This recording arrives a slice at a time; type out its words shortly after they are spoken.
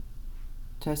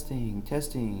Testing,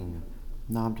 testing.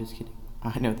 No, I'm just kidding.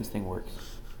 I know this thing works.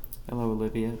 Hello,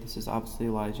 Olivia. This is obviously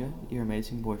Elijah, your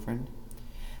amazing boyfriend.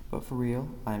 But for real,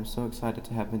 I am so excited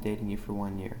to have been dating you for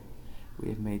 1 year. We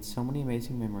have made so many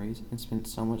amazing memories and spent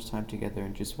so much time together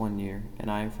in just 1 year,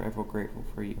 and I am forever grateful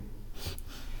for you.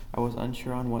 I was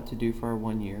unsure on what to do for our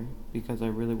 1 year because I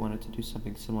really wanted to do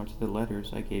something similar to the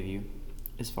letters I gave you,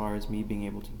 as far as me being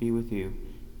able to be with you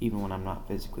even when I'm not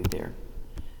physically there.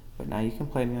 But now you can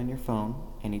play me on your phone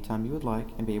anytime you would like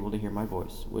and be able to hear my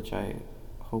voice, which I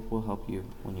hope will help you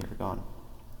when you're gone.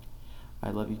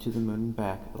 I love you to the moon and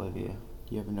back, Olivia.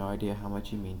 You have no idea how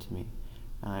much you mean to me,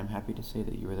 and I am happy to say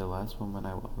that you are the last woman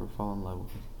I will ever fall in love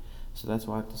with, so that's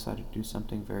why I've decided to do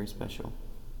something very special.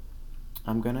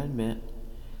 I'm gonna admit,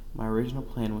 my original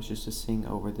plan was just to sing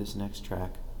over this next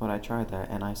track, but I tried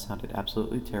that and I sounded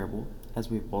absolutely terrible,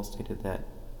 as we've both stated that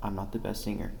I'm not the best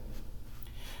singer.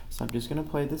 So I'm just gonna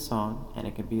play this song, and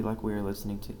it can be like we are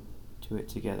listening to it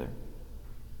together.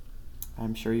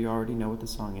 I'm sure you already know what the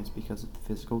song is because of the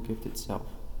physical gift itself.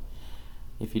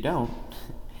 If you don't,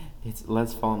 it's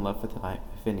Let's Fall in Love for Tonight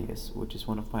by Phineas, which is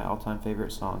one of my all-time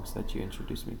favorite songs that you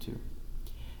introduced me to.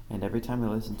 And every time I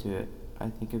listen to it, I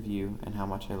think of you and how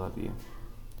much I love you.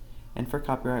 And for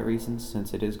copyright reasons,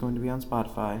 since it is going to be on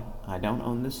Spotify, I don't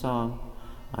own this song.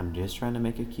 I'm just trying to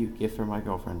make a cute gift for my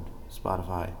girlfriend,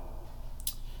 Spotify.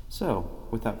 So,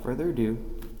 without further ado,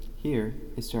 here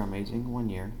is to our amazing 1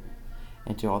 year,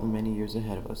 and to all the many years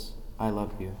ahead of us. I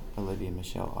love you, Olivia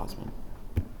Michelle Osmond.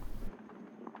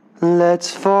 Let's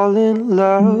fall in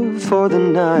love for the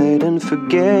night and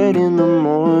forget in the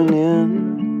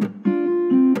morning.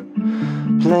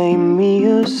 Play me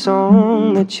a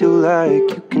song that you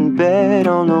like, you can bet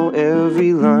I'll know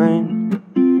every line.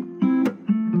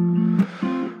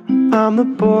 I'm the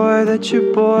boy that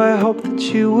your boy hoped that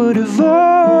you would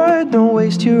avoid. Don't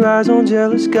waste your eyes on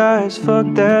jealous guys, fuck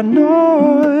that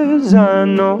noise. I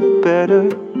know better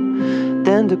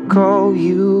than to call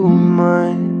you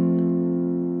mine.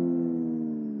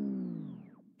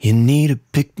 You need to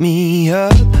pick me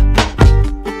up,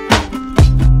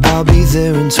 I'll be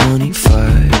there in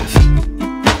 25.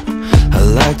 I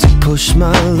like to push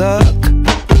my luck,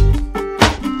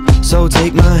 so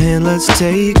take my hand, let's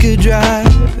take a drive.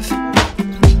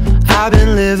 I've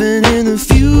been living in the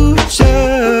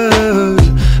future,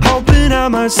 hoping I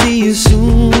might see you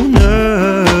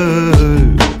sooner.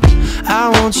 I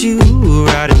want you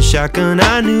riding shotgun,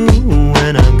 I knew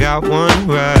when I got one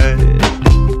right.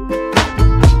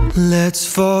 Let's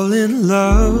fall in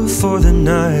love for the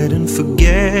night and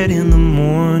forget in the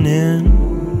morning.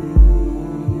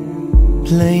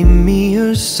 Play me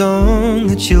a song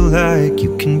that you like,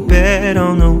 you can bet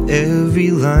I'll know every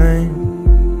line.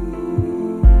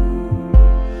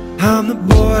 I'm the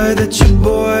boy that your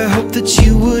boy hoped that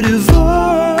you would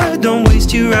avoid. Don't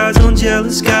waste your eyes on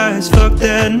jealous guys, fuck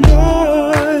that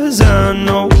noise. I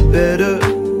know better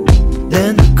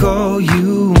than to call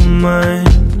you mine.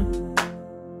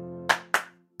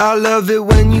 I love it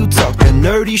when you talk that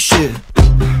nerdy shit.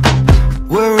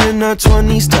 We're in our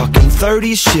 20s talking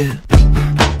 30s shit.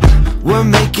 We're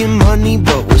making money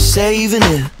but we're saving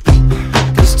it,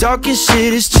 'cause talking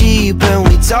shit is cheap and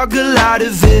we talk a lot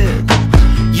of it.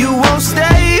 You won't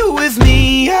stay with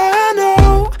me, I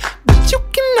know, but you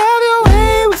can have your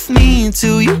way with me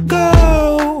until you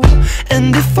go.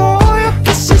 And if all your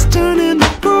kisses turn into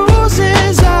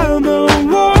bruises, I'm a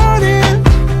warning.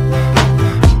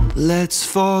 Let's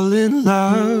fall in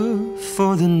love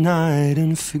for the night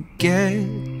and forget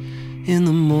in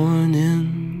the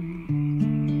morning.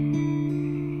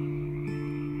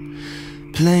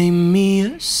 Play me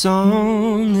a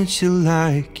song that you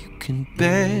like, you can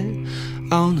bet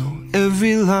I'll know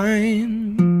every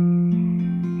line.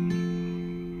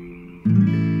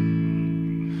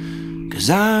 'Cause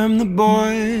I'm the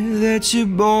boy that your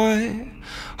boy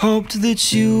hoped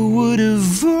that you would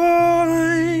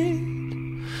avoid.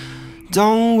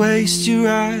 Don't waste your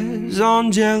eyes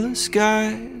on jealous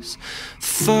guys,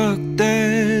 fuck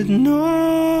that noise.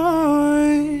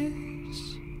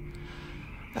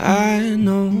 I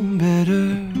know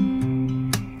better,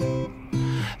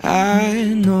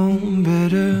 I know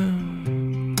better,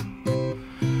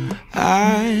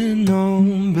 I know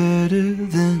better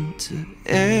than to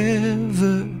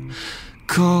ever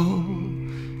call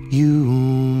you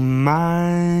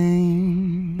mine.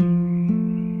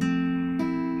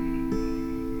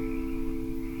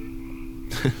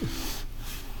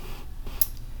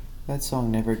 That song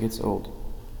never gets old.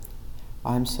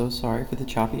 I'm so sorry for the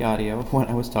choppy audio when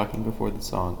I was talking before the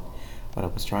song, but I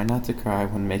was trying not to cry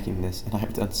when making this, and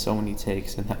I've done so many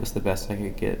takes, and that was the best I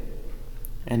could get.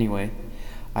 Anyway,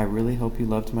 I really hope you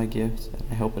loved my gift, and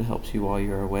I hope it helps you while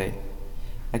you're away.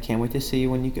 I can't wait to see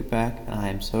you when you get back, and I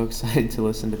am so excited to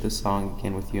listen to this song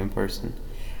again with you in person.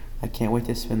 I can't wait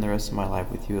to spend the rest of my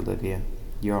life with you, Olivia.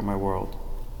 You are my world.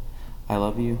 I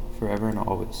love you forever and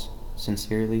always.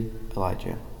 Sincerely,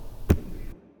 Elijah.